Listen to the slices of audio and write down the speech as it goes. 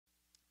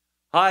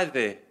Hi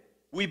there.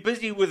 We're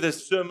busy with the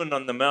Sermon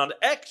on the Mount.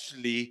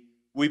 Actually,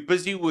 we're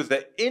busy with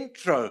the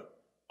intro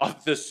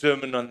of the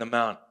Sermon on the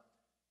Mount.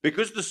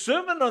 Because the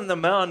Sermon on the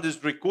Mount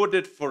is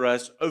recorded for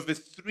us over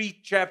 3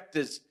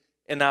 chapters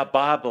in our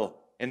Bible,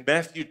 in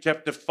Matthew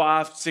chapter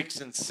 5,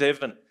 6, and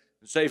 7.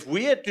 And so if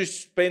we had to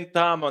spend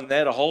time on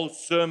that whole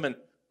sermon,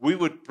 we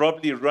would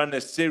probably run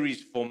a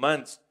series for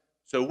months.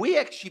 So we're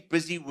actually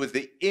busy with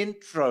the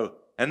intro,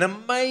 an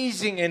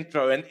amazing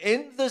intro. And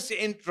in this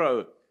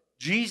intro,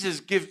 Jesus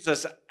gives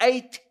us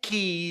 8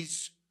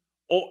 keys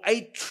or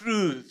 8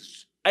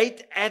 truths,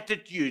 8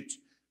 attitudes.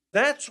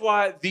 That's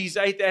why these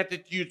 8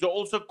 attitudes are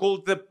also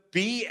called the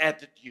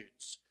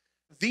beattitudes.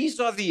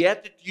 These are the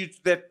attitudes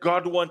that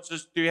God wants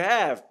us to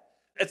have.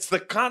 It's the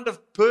kind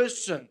of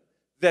person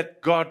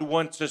that God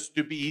wants us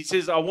to be. He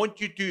says, I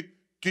want you to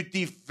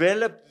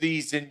develop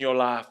these in your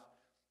life.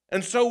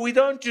 And so we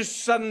don't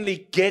just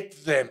suddenly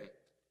get them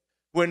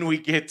when we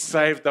get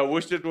saved. I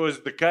wish it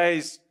was the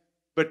case.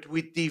 But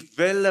we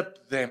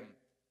develop them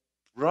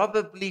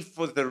probably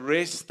for the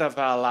rest of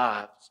our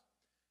lives.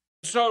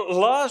 So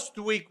last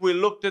week we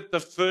looked at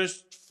the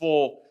first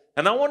 4,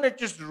 and I want to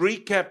just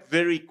recap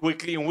very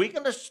quickly, and we're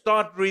going to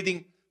start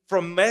reading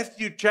from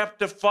Matthew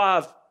chapter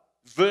 5,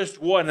 verse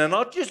 1, and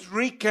I'll just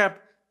recap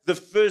the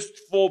first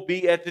 4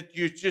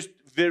 beatitudes just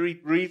very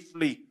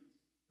briefly.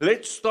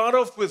 Let's start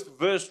off with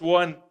verse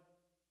 1.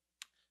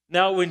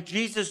 Now when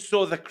Jesus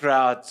saw the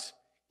crowds,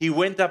 he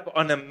went up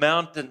on a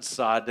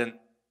mountainside, and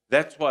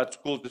that's why it's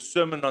called the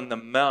Sermon on the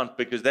Mount,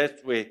 because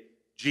that's where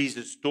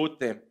Jesus taught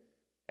them.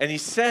 And he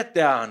sat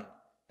down,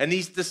 and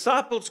his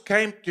disciples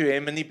came to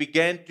him, and he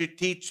began to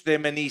teach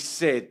them, and he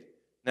said,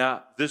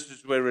 now this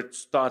is where it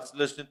starts.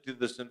 Listen to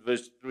this in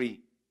verse 3.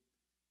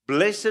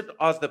 Blessed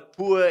are the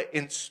poor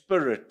in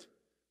spirit,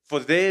 for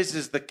theirs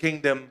is the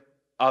kingdom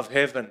of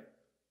heaven.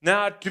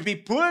 Now, to be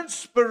poor in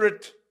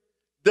spirit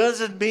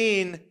doesn't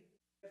mean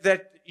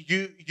that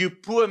you're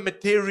poor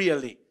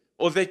materially,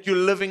 or that you're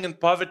living in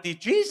poverty.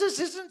 Jesus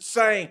isn't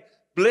saying,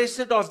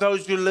 blessed are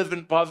those who live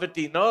in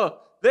poverty. No,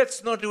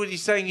 that's not what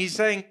he's saying. He's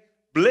saying,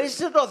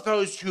 blessed are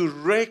those who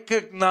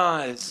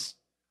recognize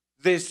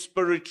their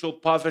spiritual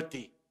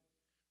poverty,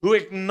 who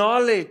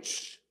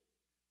acknowledge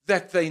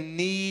that they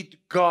need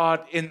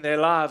God in their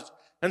lives.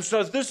 And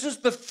so this is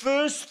the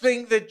first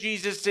thing that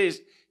Jesus says.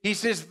 He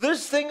says,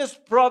 this thing is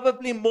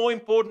probably more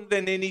important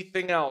than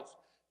anything else.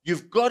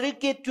 You've got to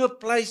get to a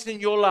place in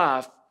your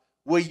life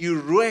where you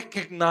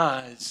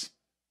recognize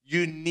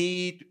you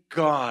need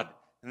God.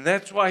 And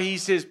that's why he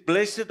says,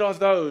 blessed are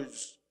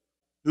those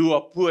who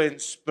are poor in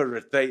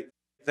spirit.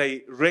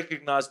 They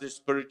recognize their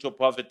spiritual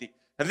poverty.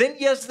 And then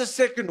here's the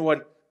second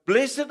one.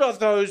 Blessed are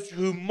those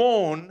who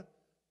mourn,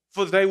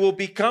 for they will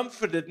be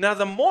comforted. Now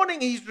the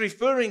mourning he's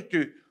referring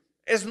to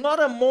is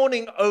not a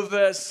mourning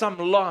over some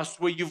loss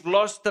where you've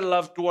lost a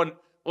loved one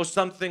or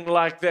something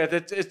like that.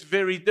 It's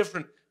very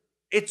different.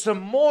 It's a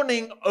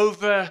mourning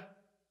over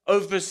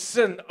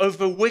sin,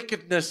 over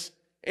wickedness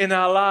in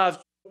our lives,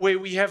 where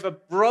we have a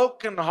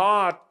broken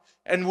heart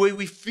and where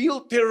we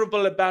feel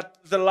terrible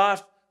about the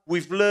life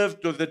we've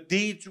lived or the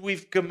deeds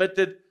we've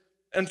committed.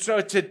 And so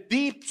it's a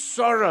deep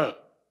sorrow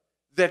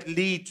that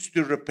leads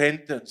to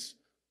repentance.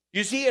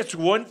 You see, it's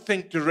one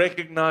thing to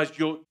recognize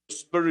your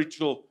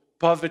spiritual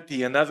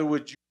poverty, in other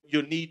words,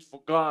 your need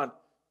for God.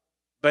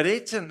 But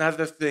it's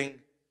another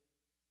thing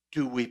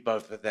to weep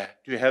over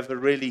that, to have a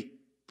really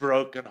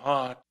broken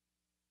heart.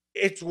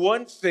 It's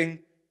one thing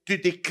to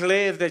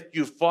declare that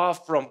you're far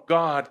from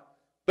God,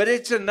 but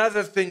it's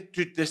another thing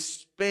to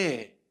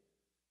despair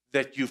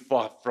that you're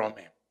far from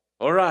Him.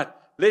 All right,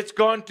 let's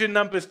go on to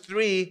number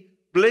 3.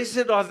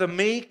 Blessed are the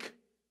meek,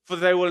 for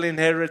they will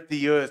inherit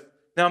the earth.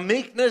 Now,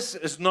 meekness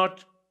is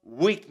not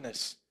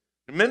weakness.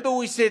 Remember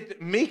we said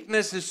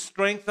meekness is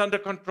strength under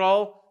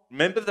control.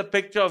 Remember the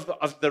picture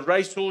of the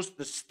racehorse,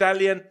 the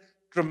stallion,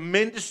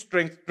 tremendous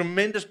strength,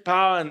 tremendous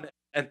power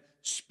and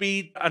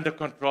speed under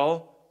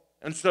control.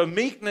 And so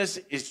meekness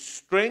is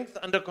strength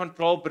under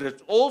control, but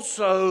it's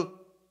also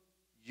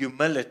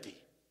humility.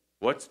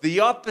 What's the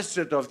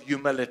opposite of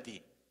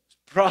humility? It's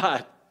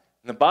pride.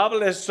 And the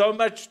Bible has so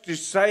much to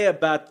say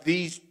about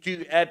these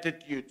 2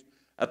 attitudes.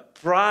 A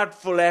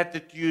prideful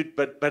attitude,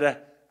 but a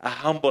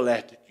humble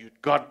attitude.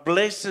 God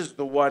blesses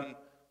the one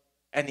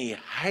and He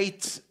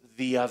hates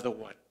the other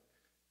one.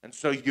 And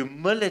so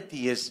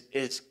humility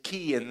is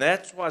key. And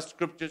that's why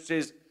Scripture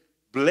says,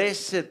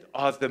 blessed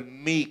are the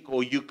meek,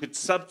 or you could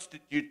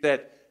substitute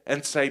that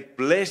and say,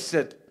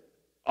 blessed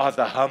are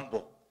the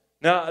humble.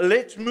 Now,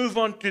 let's move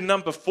on to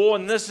number 4,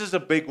 and this is a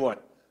big one.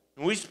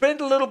 We spent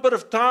a little bit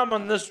of time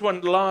on this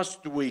one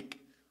last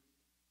week.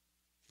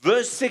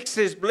 Verse 6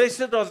 says,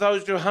 blessed are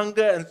those who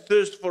hunger and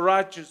thirst for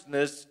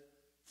righteousness,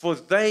 for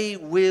they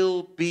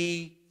will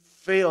be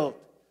filled.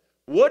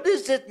 What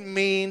does it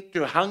mean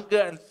to hunger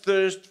and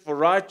thirst for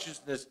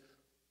righteousness?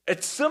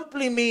 It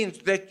simply means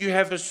that you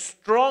have a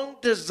strong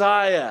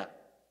desire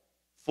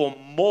for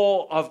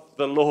more of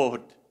the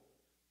Lord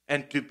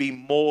and to be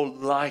more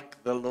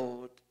like the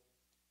Lord.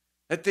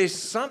 That there's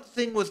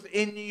something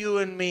within you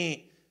and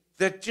me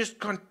that just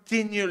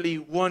continually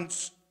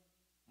wants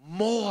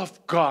more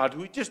of God.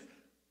 We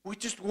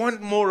just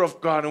want more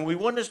of God, and we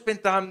want to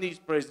spend time in His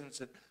presence,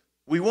 and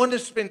we want to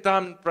spend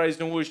time in praise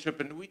and worship,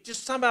 and we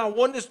just somehow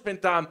want to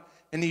spend time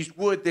in His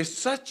Word. There's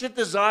such a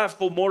desire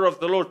for more of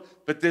the Lord,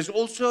 but there's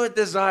also a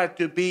desire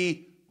to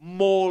be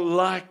more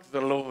like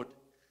the Lord.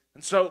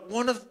 And so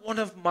one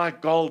of my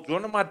goals,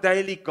 one of my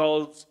daily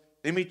goals,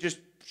 let me just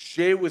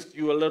share with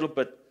you a little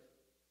bit.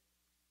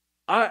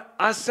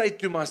 I say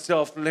to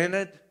myself,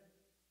 Leonard,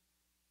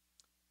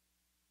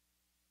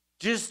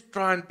 just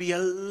try and be a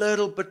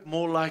little bit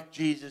more like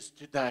Jesus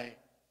today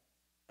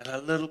and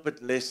a little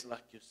bit less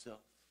like yourself.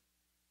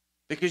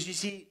 Because you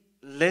see,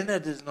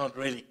 Leonard is not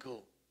really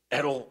cool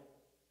at all,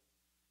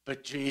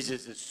 but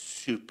Jesus is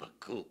super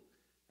cool.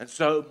 And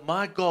so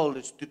my goal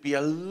is to be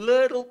a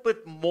little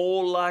bit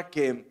more like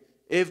Him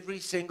every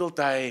single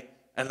day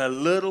and a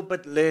little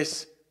bit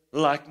less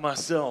like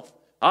myself.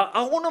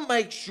 I want to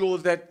make sure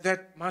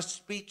that my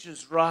speech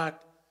is right,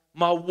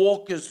 my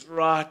walk is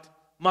right,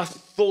 my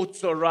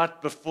thoughts are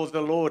right before the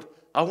Lord.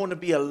 I want to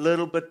be a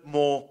little bit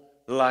more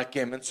like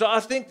Him. And so I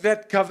think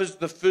that covers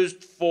the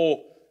first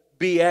 4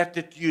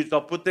 beatitudes.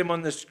 I'll put them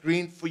on the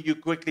screen for you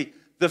quickly.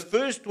 The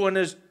first one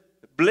is,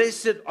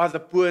 blessed are the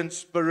poor in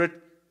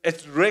spirit.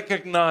 It's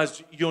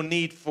recognize your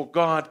need for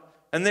God.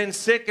 And then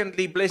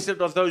secondly,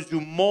 blessed are those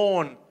who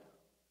mourn.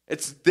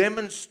 It's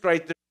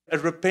demonstrated a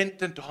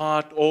repentant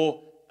heart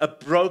or a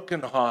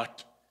broken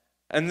heart.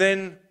 And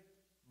then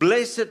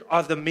blessed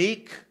are the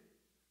meek.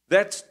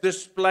 That's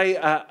display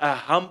a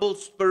humble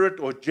spirit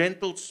or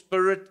gentle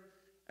spirit.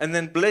 And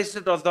then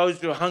blessed are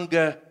those who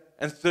hunger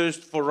and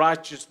thirst for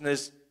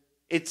righteousness.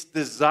 It's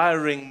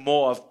desiring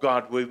more of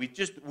God, where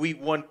we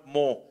want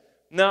more.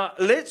 Now,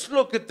 let's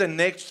look at the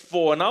next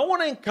 4. And I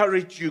want to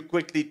encourage you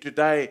quickly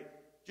today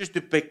just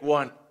to pick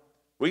one.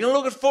 We're going to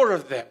look at 4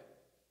 of them.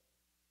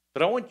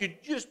 But I want you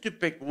just to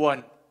pick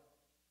one.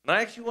 And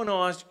I actually want to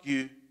ask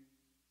you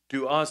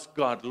to ask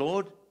God,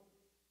 Lord,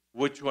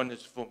 which one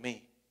is for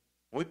me?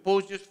 Can we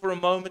pause just for a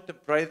moment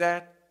and pray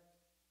that?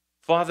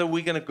 Father,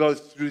 we're going to go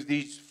through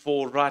these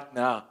 4 right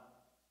now.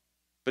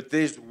 But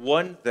there's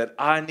one that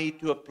I need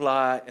to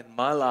apply in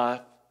my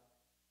life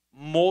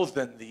more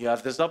than the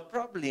others. I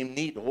probably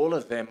need all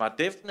of them. I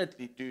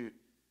definitely do.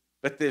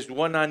 But there's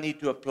one I need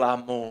to apply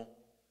more.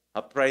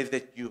 I pray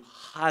that you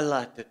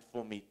highlight it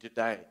for me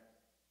today.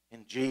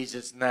 In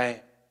Jesus' name.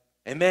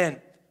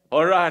 Amen.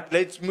 All right,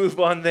 let's move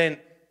on then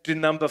to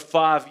number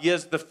 5.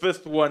 Here's the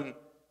 5th one.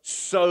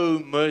 Sow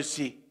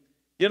mercy.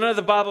 You know,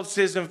 the Bible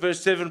says in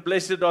verse 7,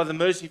 blessed are the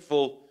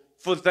merciful,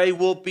 for they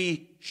will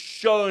be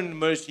shown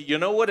mercy. You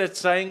know what it's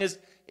saying is,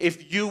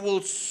 if you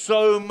will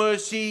sow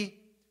mercy,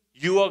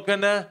 you are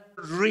going to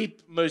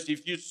reap mercy.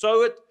 If you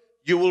sow it,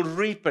 you will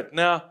reap it.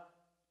 Now,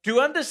 to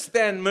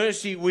understand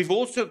mercy, we've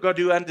also got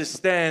to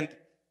understand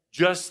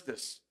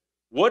justice.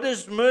 What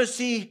is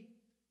mercy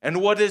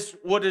and what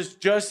is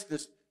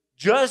justice?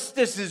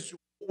 Justice is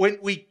when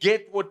we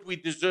get what we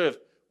deserve.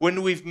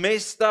 When we've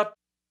messed up,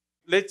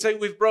 let's say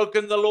we've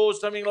broken the law,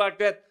 something like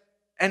that,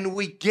 and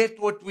we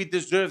get what we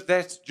deserve,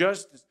 that's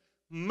justice.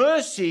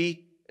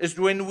 Mercy is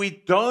when we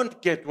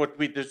don't get what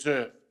we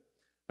deserve.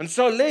 And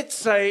so let's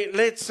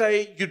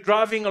say you're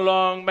driving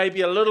along,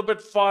 maybe a little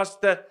bit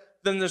faster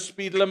than the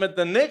speed limit.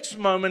 The next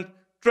moment,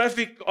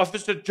 traffic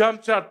officer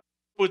jumps out,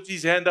 puts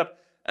his hand up.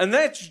 And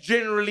that's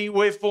generally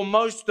where, for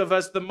most of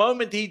us, the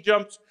moment he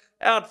jumps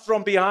out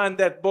from behind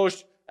that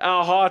bush,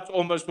 our hearts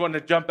almost want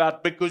to jump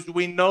out because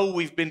we know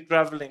we've been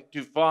traveling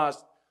too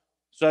fast.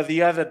 So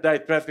the other day,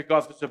 traffic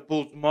officer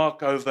pulls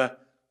Mark over,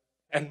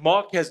 and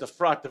Mark has a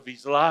fright of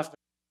his life.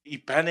 He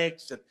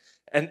panics,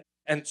 and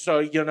so,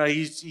 you know,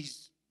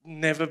 he's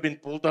never been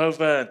pulled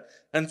over,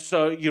 and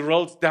so he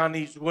rolls down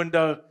his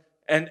window,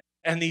 and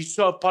he's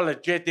so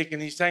apologetic,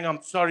 and he's saying,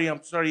 I'm sorry,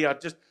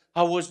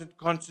 I wasn't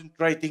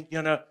concentrating,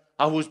 you know,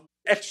 I was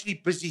actually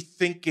busy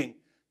thinking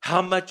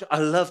how much I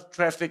love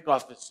traffic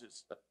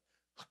officers.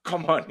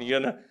 Come on, you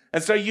know.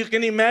 And so you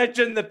can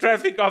imagine the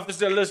traffic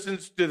officer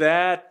listens to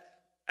that,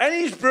 and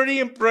he's pretty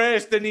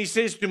impressed, and he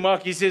says to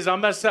Mark, he says, I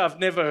must say, I've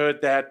never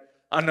heard that.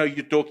 I know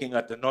you're talking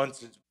utter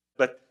nonsense,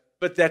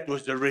 but that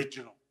was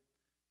original.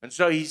 And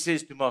so he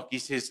says to Mark, he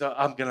says,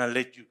 I'm going to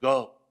let you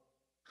go.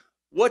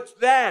 What's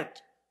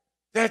that?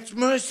 That's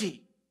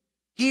mercy.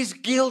 He's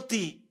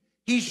guilty.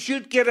 He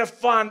should get a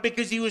fine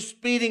because he was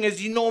speeding as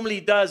he normally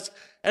does.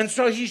 And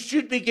so he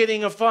should be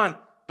getting a fine,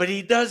 but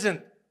he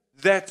doesn't.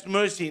 That's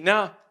mercy.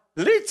 Now,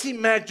 let's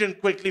imagine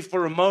quickly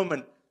for a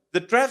moment.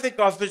 The traffic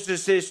officer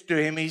says to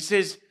him, he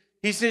says,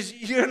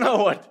 you know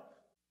what?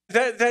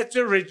 That's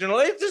original.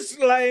 It's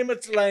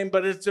lame,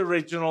 but it's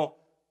original.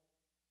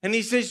 And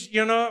he says,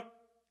 you know,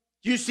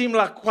 you seem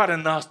like quite a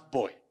nice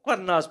boy.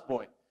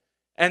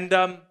 And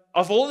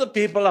of all the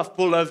people I've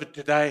pulled over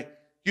today,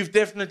 you've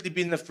definitely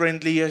been the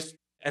friendliest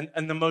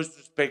and the most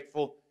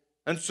respectful.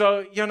 And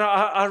so, you know,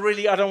 I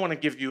don't want to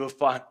give you a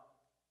fine.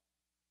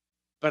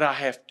 But I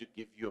have to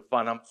give you a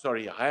fine. I'm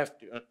sorry, I have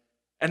to.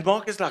 And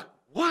Mark is like,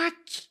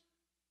 what?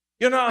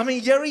 You know, I mean,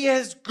 here he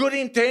has good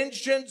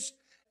intentions,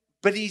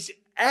 but his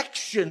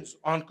actions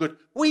aren't good.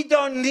 We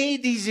don't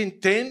need his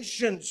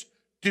intentions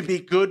to be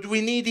good.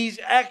 We need his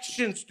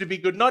actions to be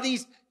good, not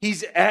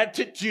his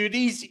attitude,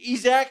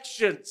 his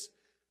actions.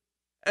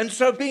 And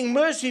so being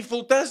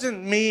merciful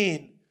doesn't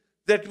mean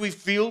that we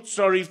feel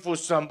sorry for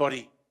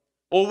somebody,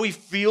 or we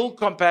feel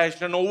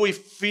compassion, or we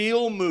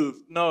feel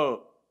moved.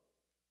 No,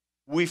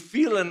 we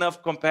feel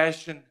enough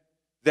compassion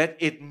that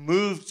it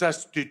moves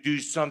us to do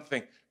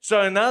something.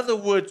 So in other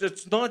words,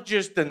 it's not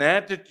just an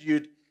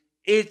attitude,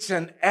 it's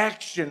an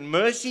action.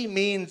 Mercy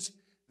means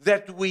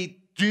that we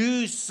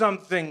do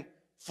something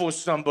for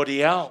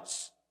somebody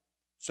else.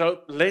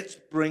 So let's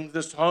bring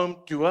this home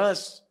to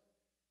us.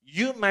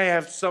 You may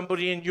have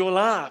somebody in your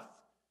life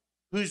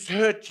who's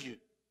hurt you,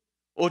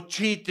 or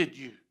cheated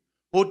you,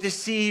 or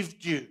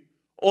deceived you,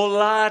 or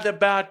lied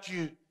about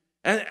you.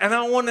 And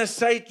I want to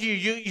say to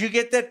you, you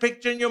get that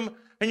picture in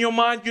your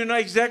mind, you know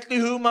exactly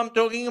whom I'm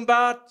talking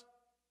about.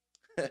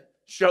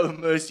 Show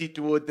mercy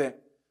toward them.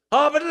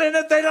 Oh, but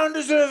Leonard, they don't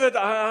deserve it.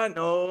 I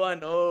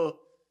know.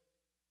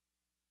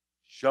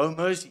 Show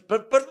mercy.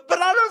 But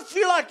I don't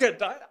feel like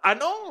it. I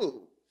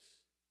know.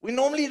 We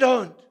normally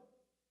don't.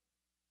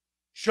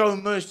 Show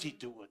mercy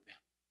toward them.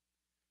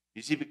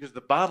 You see, because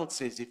the Bible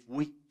says if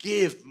we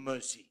give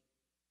mercy,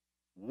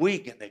 we're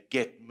going to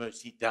get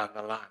mercy down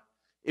the line.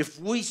 If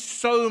we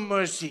sow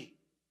mercy,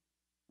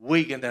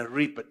 we're going to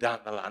reap it down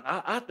the line.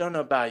 I don't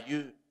know about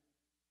you,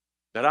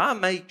 but I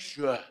make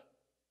sure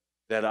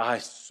that I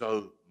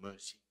sow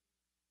mercy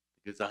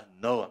because I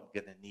know I'm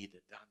going to need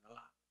it down the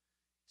line.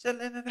 So,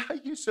 Leonard, how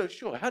are you so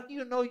sure? How do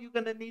you know you're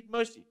going to need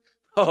mercy?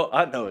 Oh,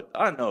 I know it.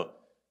 I know.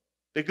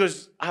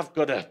 Because I've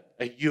got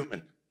a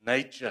human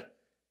nature.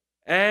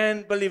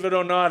 And believe it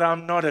or not,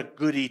 I'm not a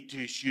goody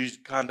two-shoes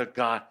kind of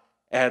guy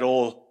at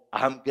all.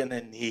 I'm going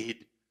to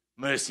need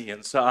mercy.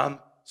 And so I'm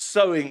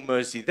sowing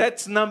mercy.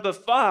 That's number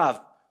 5.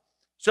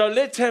 So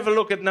let's have a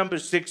look at number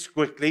 6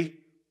 quickly.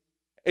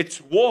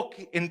 It's walk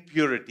in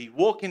purity.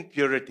 Walk in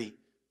purity.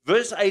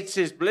 Verse 8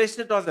 says,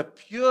 blessed are the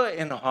pure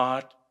in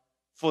heart,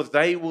 for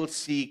they will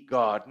see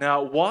God.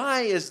 Now,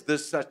 why is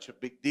this such a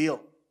big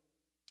deal?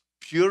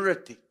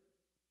 Purity.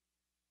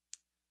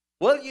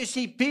 Well, you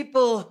see,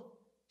 people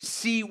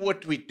see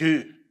what we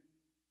do,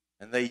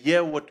 and they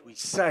hear what we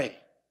say,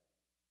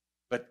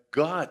 but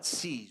God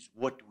sees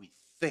what we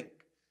think.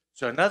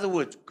 So in other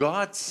words,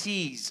 God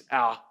sees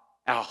our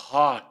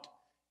heart,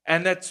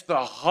 and it's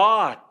the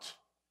heart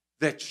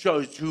that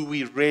shows who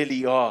we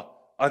really are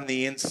on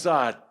the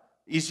inside.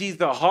 You see,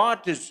 the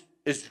heart is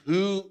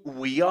who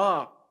we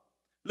are.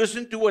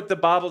 Listen to what the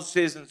Bible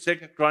says in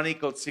 2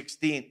 Chronicles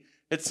 16.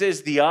 It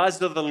says, the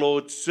eyes of the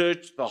Lord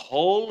search the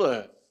whole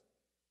earth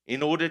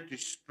in order to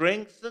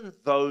strengthen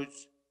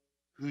those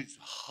whose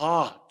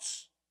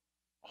hearts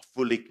are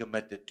fully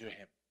committed to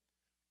Him.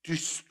 To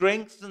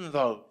strengthen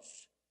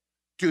those,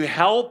 to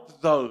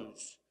help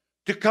those,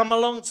 to come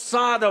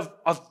alongside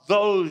of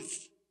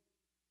those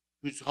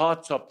whose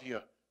hearts are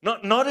pure.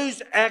 Not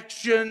whose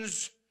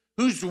actions,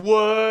 whose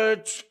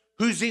words,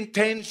 whose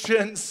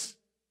intentions,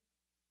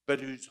 but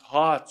whose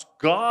hearts.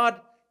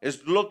 God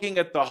is looking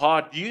at the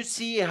heart. Do you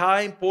see how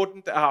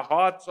important our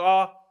hearts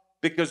are?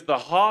 Because the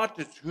heart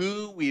is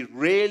who we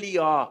really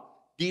are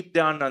deep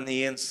down on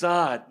the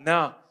inside.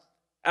 Now,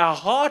 our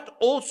heart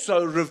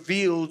also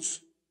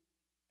reveals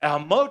our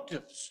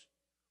motives.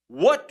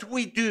 What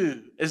we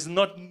do is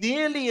not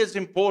nearly as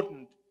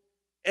important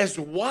as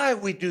why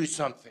we do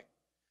something.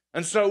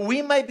 And so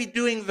we may be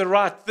doing the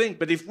right thing,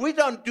 but if we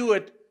don't do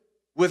it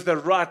with the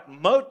right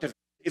motive,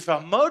 if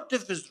our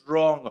motive is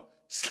wrong or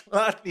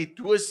slightly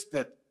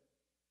twisted,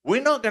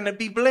 we're not going to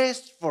be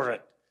blessed for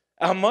it.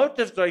 Our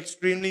motives are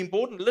extremely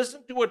important.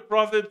 Listen to what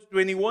Proverbs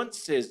 21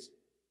 says.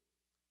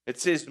 It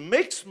says,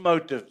 mixed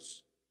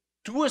motives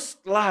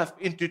twist life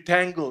into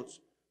tangles.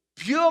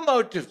 Pure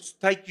motives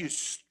take you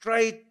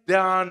straight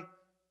down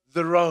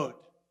the road.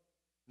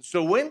 And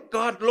so when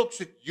God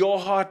looks at your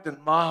heart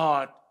and my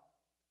heart,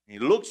 He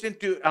looks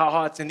into our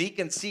hearts and He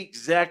can see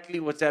exactly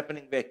what's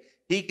happening there.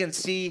 He can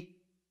see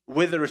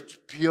whether it's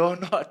pure or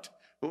not,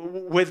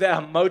 whether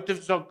our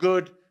motives are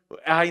good,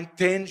 our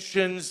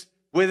intentions,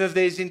 whether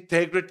there's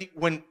integrity.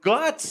 When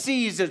God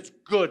sees it's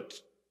good,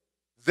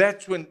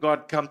 that's when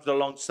God comes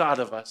alongside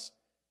of us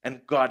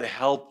and God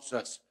helps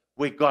us,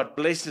 where God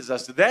blesses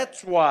us.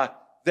 That's why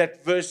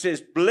that verse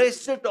says,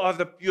 blessed are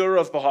the pure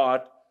of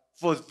heart,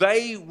 for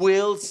they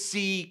will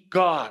see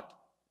God.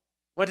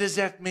 What does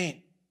that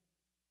mean?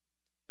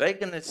 They're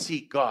going to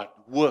see God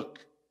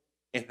work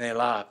in their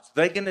lives.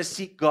 They're going to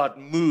see God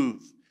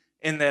move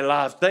in their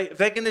lives. They're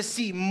going to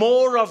see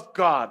more of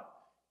God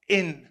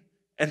in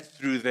and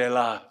through their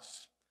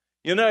lives.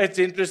 You know, it's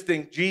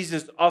interesting.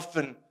 Jesus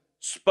often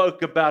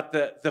spoke about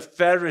the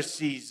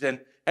Pharisees, and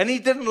He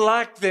didn't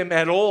like them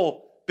at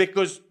all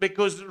because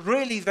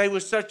really they were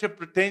such a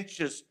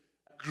pretentious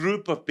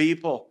group of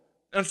people.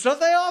 And so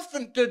they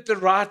often did the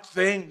right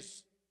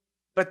things,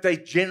 but they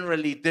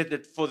generally did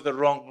it for the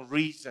wrong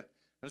reason.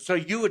 And so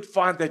you would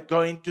find that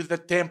going to the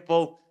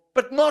temple,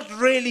 but not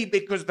really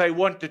because they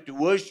wanted to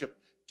worship,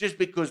 just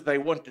because they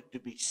wanted to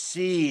be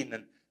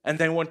seen and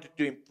they wanted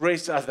to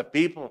impress other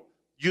people.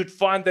 You'd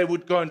find they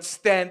would go and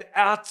stand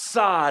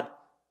outside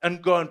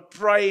and go and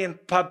pray in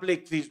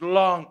public, these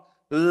long,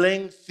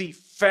 lengthy,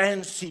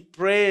 fancy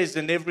prayers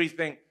and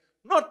everything.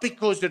 Not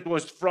because it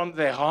was from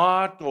their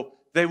heart or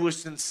they were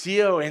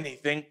sincere or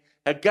anything.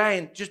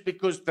 Again, just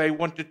because they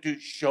wanted to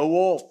show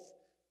off.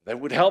 They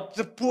would help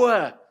the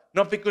poor,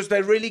 not because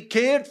they really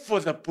cared for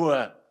the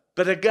poor,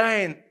 but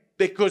again,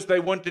 because they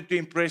wanted to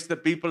impress the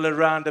people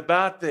around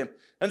about them.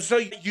 And so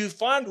you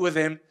find with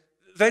them,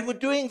 they were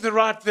doing the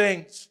right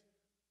things,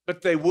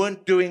 but they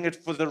weren't doing it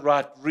for the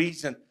right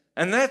reason.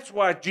 And that's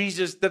why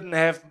Jesus didn't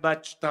have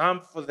much time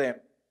for them.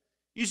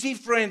 You see,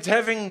 friends,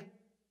 having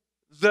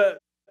the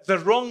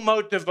wrong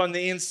motive on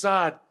the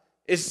inside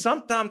is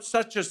sometimes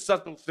such a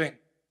subtle thing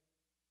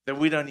that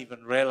we don't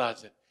even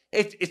realize it.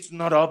 It's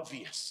not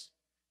obvious.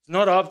 It's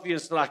not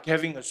obvious like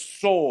having a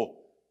sore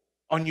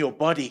on your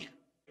body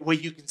where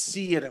you can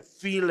see it and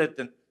feel it.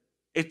 And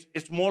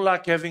it's more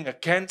like having a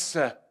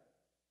cancer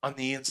on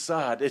the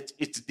inside.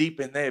 It's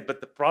deep in there.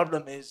 But the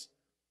problem is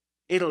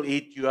it'll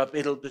eat you up.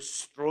 It'll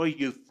destroy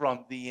you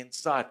from the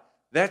inside.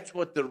 That's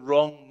what the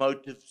wrong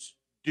motives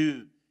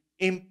do.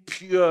 An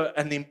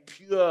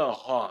impure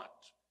heart.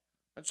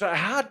 And so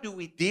how do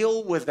we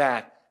deal with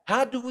that?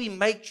 How do we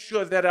make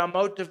sure that our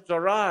motives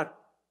are right?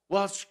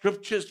 Well,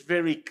 Scripture is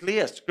very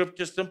clear.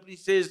 Scripture simply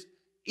says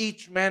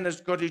each man has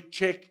got to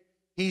check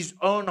his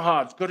own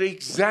heart. He's got to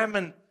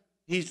examine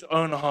his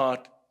own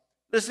heart.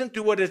 Listen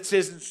to what it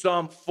says in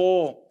Psalm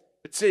 4.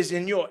 It says,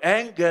 in your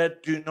anger,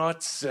 do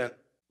not sin.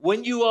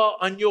 When you are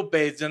on your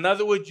beds, in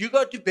other words, you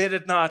go to bed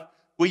at night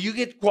where you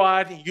get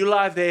quiet and you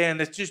lie there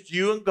and it's just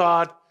you and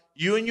God,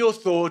 you and your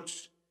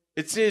thoughts.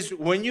 It says,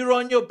 when you're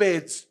on your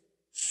beds,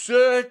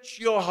 search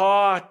your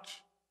heart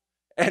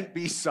and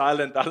be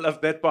silent. I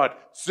love that part.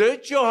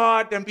 Search your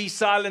heart and be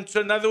silent.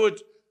 So in other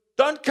words,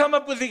 don't come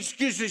up with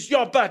excuses.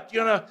 Yeah, but,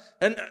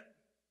 and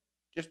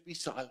just be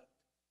silent.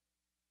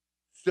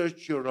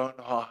 Search your own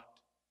heart.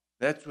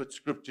 That's what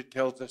Scripture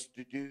tells us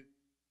to do.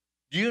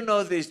 Do you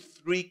know there's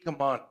 3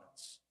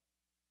 commandments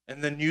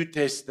in the New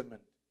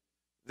Testament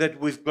that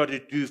we've got to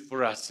do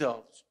for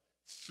ourselves?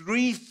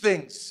 3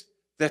 things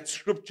that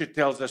Scripture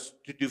tells us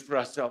to do for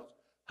ourselves.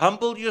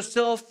 Humble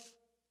yourself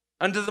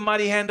under the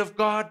mighty hand of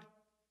God.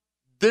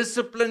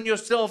 Discipline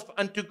yourself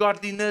unto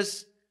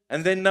godliness.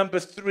 And then number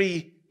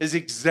 3 is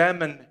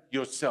examine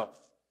yourself.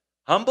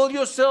 Humble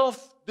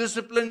yourself,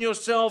 discipline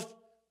yourself,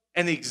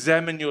 and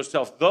examine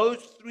yourself. Those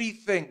 3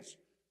 things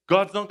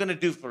God's not going to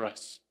do for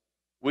us.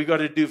 We got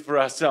to do for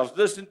ourselves.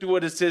 Listen to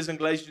what it says in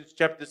Galatians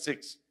chapter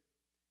 6.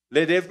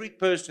 Let every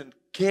person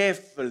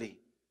carefully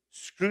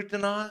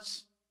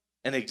scrutinize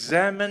and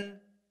examine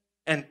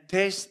and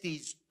test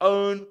his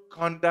own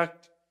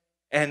conduct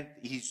and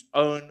his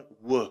own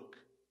work.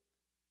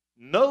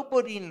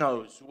 Nobody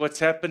knows what's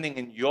happening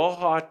in your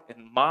heart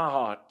and my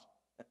heart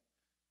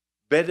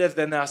better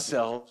than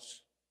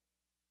ourselves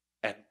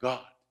and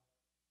God.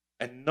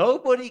 And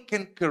nobody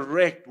can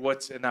correct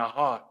what's in our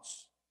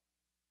hearts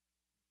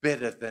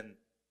better than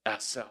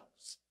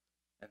ourselves.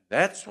 And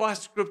that's why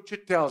Scripture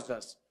tells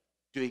us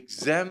to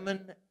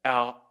examine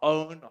our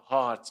own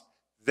hearts.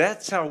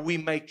 That's how we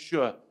make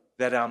sure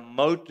that our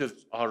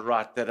motives are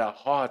right, that our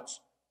hearts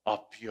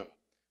are pure.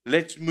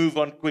 Let's move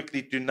on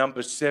quickly to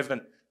number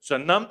 7. So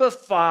number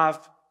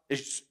 5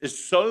 is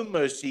sow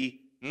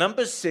mercy.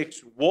 Number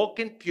 6, walk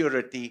in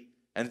purity.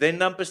 And then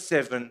number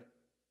 7,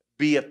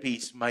 be a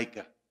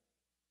peacemaker.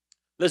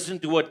 Listen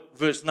to what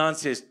verse 9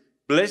 says.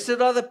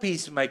 Blessed are the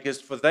peacemakers,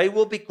 for they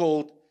will be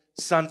called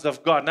sons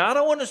of God. Now, I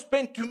don't want to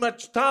spend too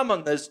much time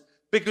on this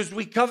because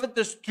we covered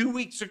this 2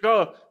 weeks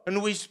ago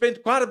and we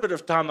spent quite a bit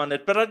of time on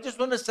it. But I just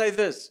want to say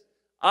this.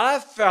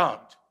 I've found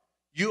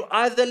you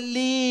either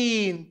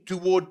lean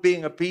toward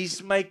being a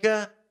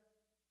peacemaker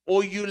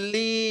or you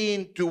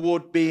lean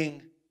toward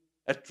being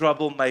a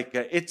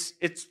troublemaker. It's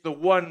the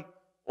one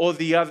or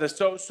the other.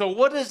 So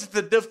what is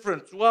the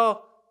difference?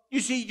 Well,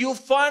 you see, you'll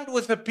find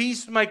with a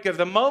peacemaker,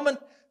 the moment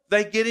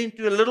they get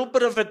into a little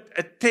bit of a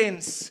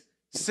tense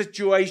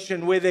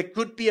situation where there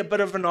could be a bit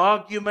of an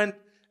argument,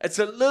 it's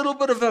a little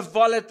bit of a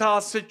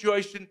volatile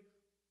situation,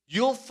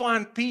 you'll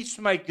find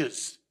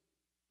peacemakers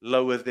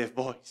lower their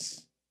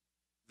voice.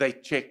 They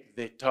check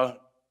their tone.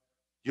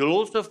 You'll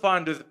also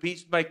find with a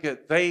peacemaker,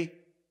 they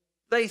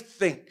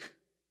think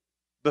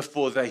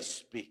before they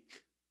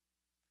speak.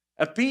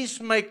 A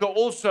peacemaker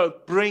also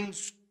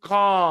brings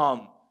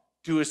calm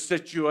to a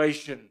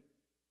situation.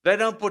 They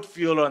don't put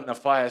fuel on the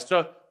fire.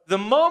 So the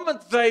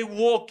moment they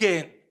walk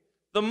in,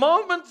 the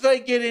moment they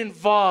get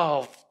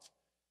involved,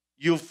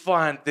 you'll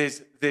find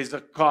there's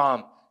a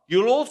calm.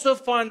 You'll also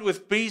find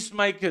with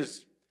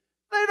peacemakers,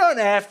 they don't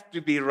have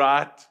to be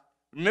right.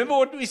 Remember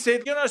what we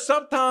said?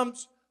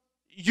 Sometimes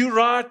you're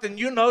right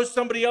and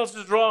somebody else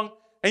is wrong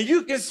and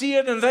you can see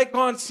it and they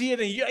can't see it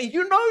and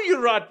you know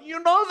you're right.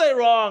 You know they're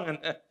wrong.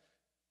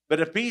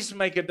 But a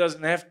peacemaker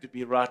doesn't have to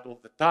be right all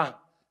the time.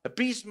 A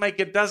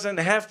peacemaker doesn't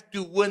have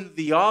to win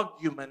the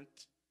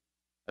argument.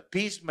 A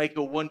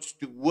peacemaker wants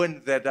to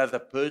win that other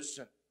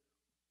person.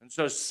 And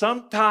so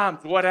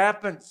sometimes what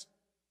happens,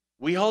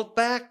 we hold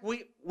back.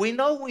 We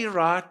know we're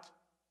right,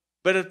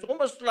 but it's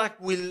almost like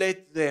we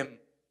let them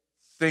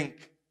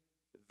think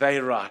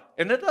they're right.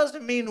 And it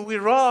doesn't mean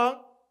we're wrong.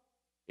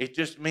 It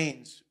just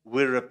means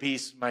we're a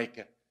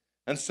peacemaker.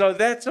 And so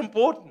that's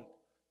important.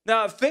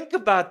 Now, think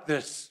about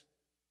this.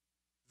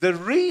 The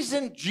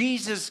reason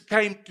Jesus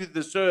came to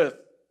this earth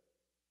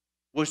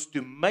was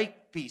to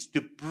make peace,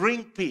 to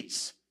bring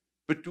peace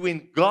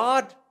between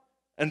God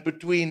and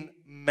between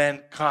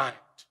mankind.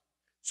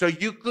 So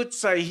you could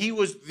say he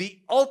was the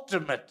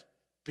ultimate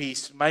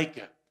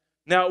peacemaker.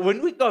 Now,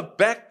 when we go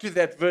back to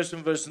that verse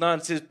in verse 9,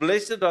 it says,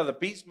 "Blessed are the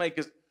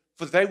peacemakers,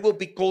 for they will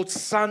be called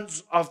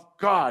sons of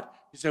God."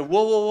 You say,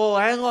 whoa,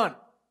 hang on.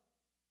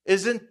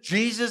 Isn't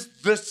Jesus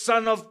the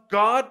Son of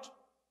God?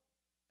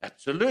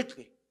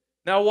 Absolutely.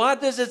 Now, why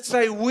does it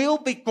say we'll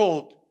be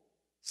called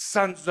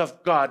sons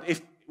of God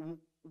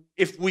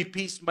if we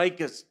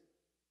peacemakers?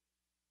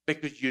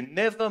 Because you're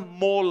never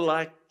more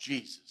like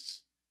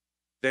Jesus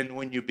than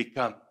when you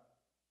become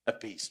a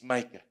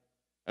peacemaker.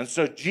 And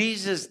so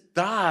Jesus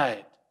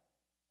died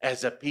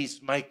as a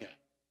peacemaker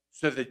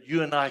so that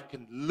you and I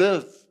can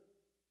live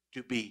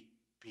to be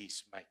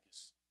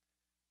peacemakers.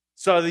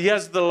 So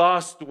here's the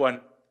last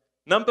one.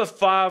 Number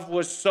 5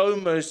 was sow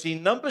mercy.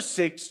 Number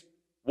 6,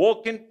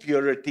 walk in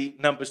purity.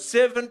 Number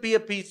 7, be a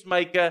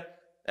peacemaker.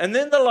 And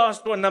then the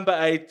last one, number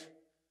 8,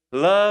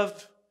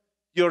 love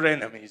your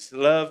enemies.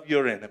 Love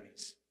your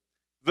enemies.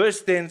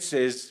 Verse 10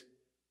 says,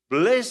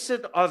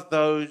 "Blessed are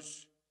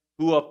those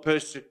who are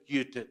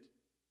persecuted."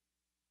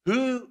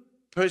 Who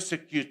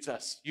persecutes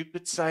us? You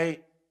could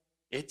say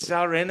it's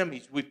our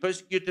enemies. We're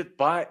persecuted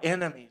by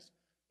enemies.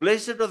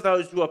 Blessed are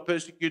those who are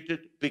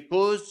persecuted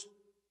because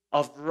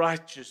of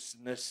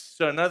righteousness.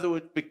 So in other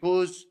words,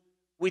 because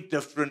we're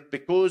different,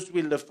 because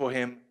we live for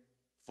Him,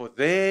 for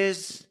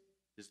theirs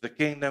is the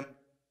kingdom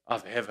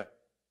of heaven.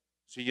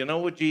 So you know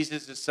what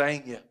Jesus is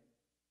saying here?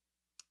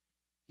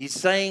 He's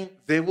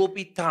saying there will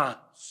be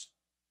times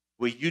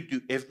where you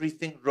do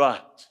everything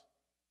right,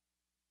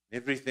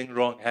 everything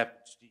wrong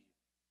happens to you.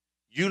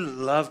 You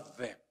love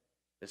them,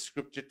 the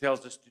scripture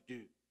tells us to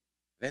do.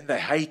 Then they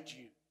hate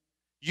you.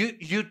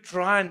 You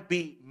try and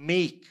be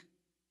meek,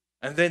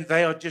 and then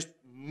they are just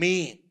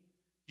mean.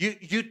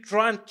 You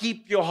try and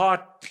keep your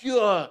heart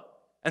pure,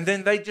 and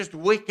then they just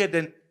wicked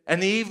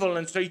and evil.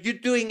 And so you're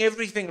doing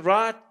everything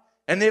right,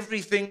 and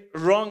everything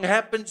wrong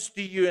happens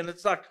to you. And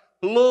it's like,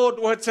 Lord,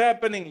 what's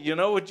happening? You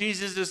know what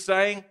Jesus is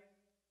saying?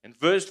 In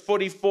verse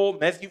 44,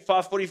 Matthew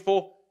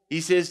 5:44,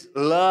 He says,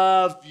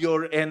 love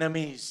your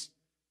enemies.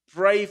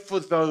 Pray for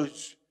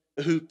those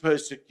who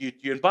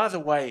persecute you. And by the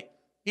way,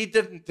 He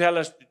didn't tell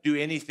us to do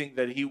anything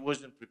that He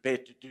wasn't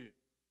prepared to do.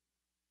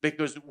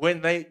 Because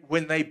when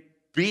they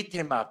beat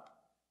Him up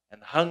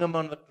and hung Him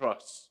on the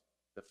cross,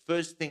 the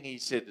first thing He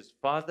said is,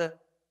 Father,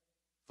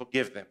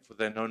 forgive them, for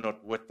they know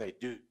not what they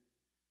do.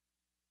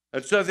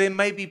 And so there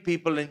may be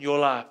people in your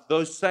life,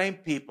 those same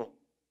people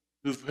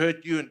who've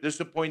hurt you and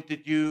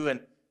disappointed you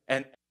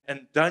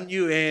and done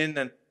you in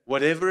and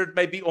whatever it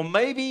may be. Or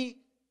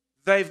maybe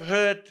they've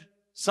hurt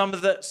some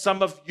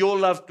of your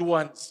loved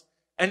ones.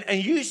 And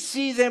you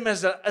see them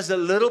as a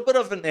little bit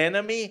of an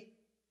enemy.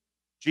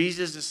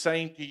 Jesus is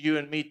saying to you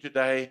and me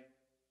today,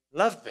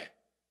 love them.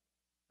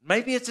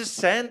 Maybe it's a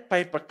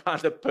sandpaper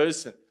kind of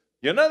person.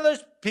 You know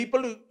those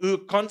people who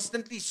are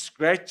constantly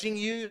scratching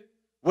you,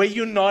 where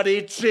you're not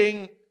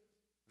itching,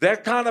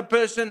 that kind of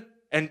person.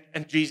 And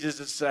Jesus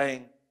is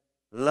saying,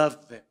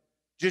 love them.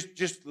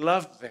 Just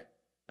love them.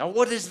 Now,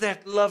 what does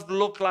that love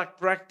look like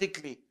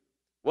practically?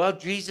 Well,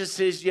 Jesus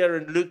says here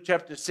in Luke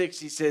chapter 6,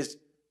 He says,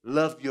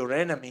 love your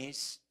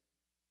enemies.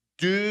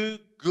 Do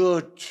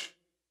good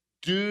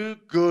to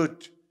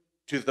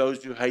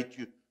those who hate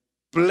you.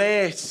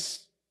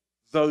 Bless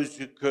those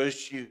who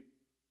curse you.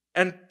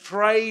 And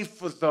pray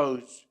for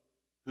those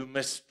who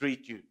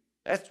mistreat you.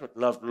 That's what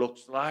love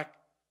looks like.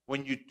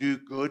 When you do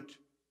good,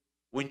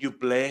 when you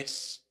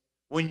bless,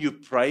 when you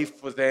pray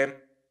for them.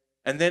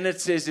 And then it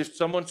says, if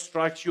someone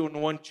strikes you on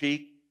one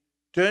cheek,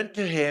 turn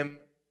to him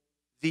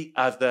the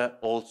other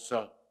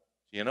also.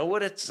 You know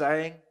what it's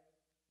saying?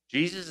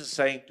 Jesus is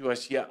saying to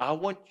us here, I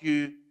want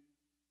you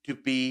to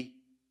be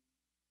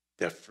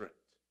different.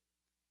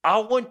 I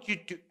want you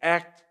to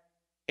act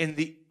in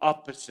the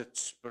opposite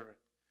spirit.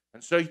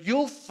 And so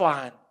you'll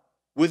find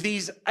with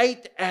these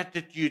 8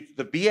 attitudes,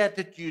 the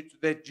beatitudes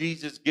that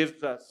Jesus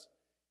gives us,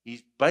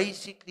 He's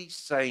basically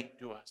saying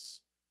to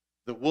us,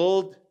 the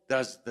world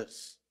does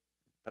this,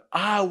 but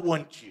I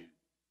want you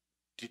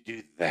to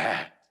do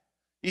that.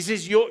 He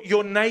says,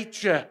 your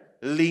nature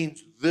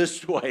leans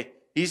this way.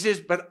 He says,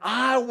 but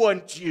I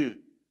want you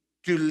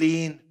to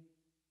lean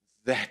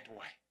that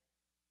way.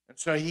 And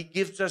so He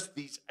gives us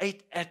these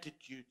 8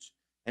 attitudes.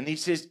 And He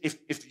says,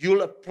 if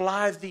you'll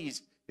apply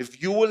these,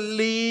 if you will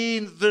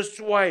lean this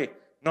way,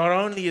 not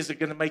only is it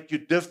going to make you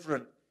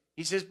different,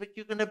 He says, but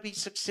you're going to be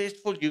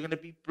successful. You're going to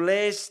be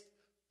blessed.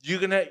 You're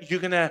going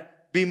to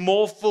be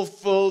more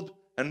fulfilled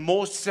and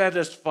more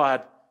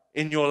satisfied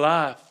in your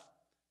life.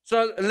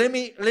 So let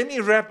me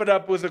wrap it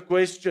up with a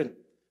question.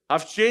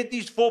 I've shared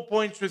these 4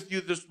 points with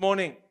you this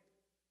morning.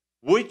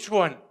 Which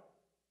one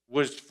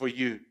was for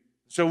you?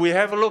 So we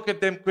have a look at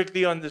them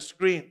quickly on the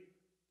screen.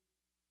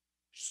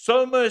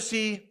 Sow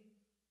mercy,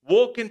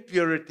 walk in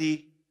purity,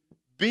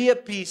 be a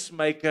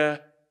peacemaker,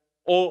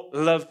 or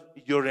love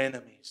your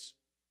enemies.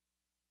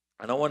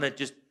 And I want to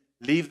just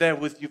leave that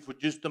with you for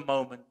just a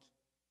moment.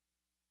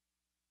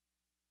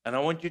 And I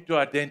want you to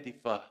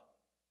identify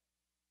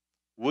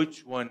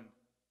which one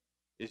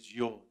is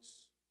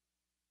yours.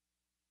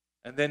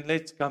 And then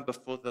let's come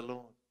before the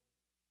Lord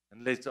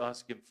and let's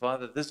ask Him,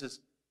 Father, this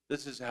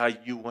is how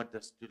you want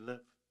us to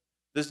live.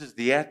 This is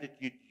the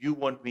attitude you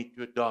want me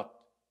to adopt.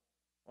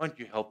 Won't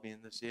you help me in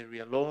this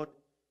area, Lord?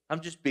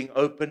 I'm just being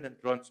open and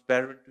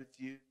transparent with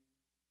you.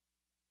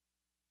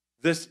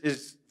 This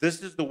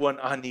is the one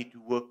I need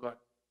to work on.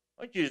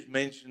 Why don't you just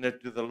mention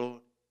it to the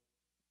Lord?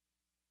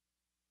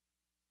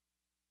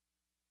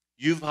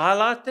 You've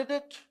highlighted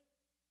it,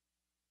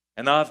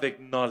 and I've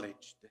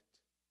acknowledged it.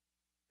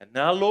 And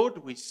now,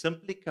 Lord, we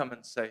simply come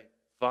and say,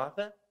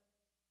 Father,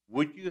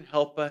 would you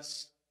help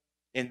us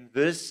in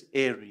this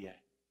area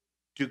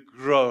to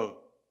grow,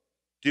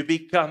 to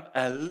become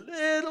a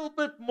little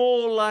bit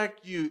more like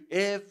you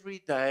every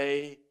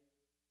day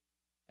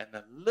and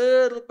a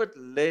little bit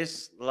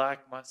less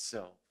like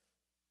myself.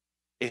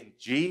 In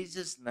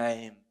Jesus'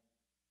 name,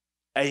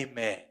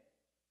 amen.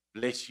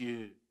 Bless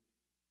you.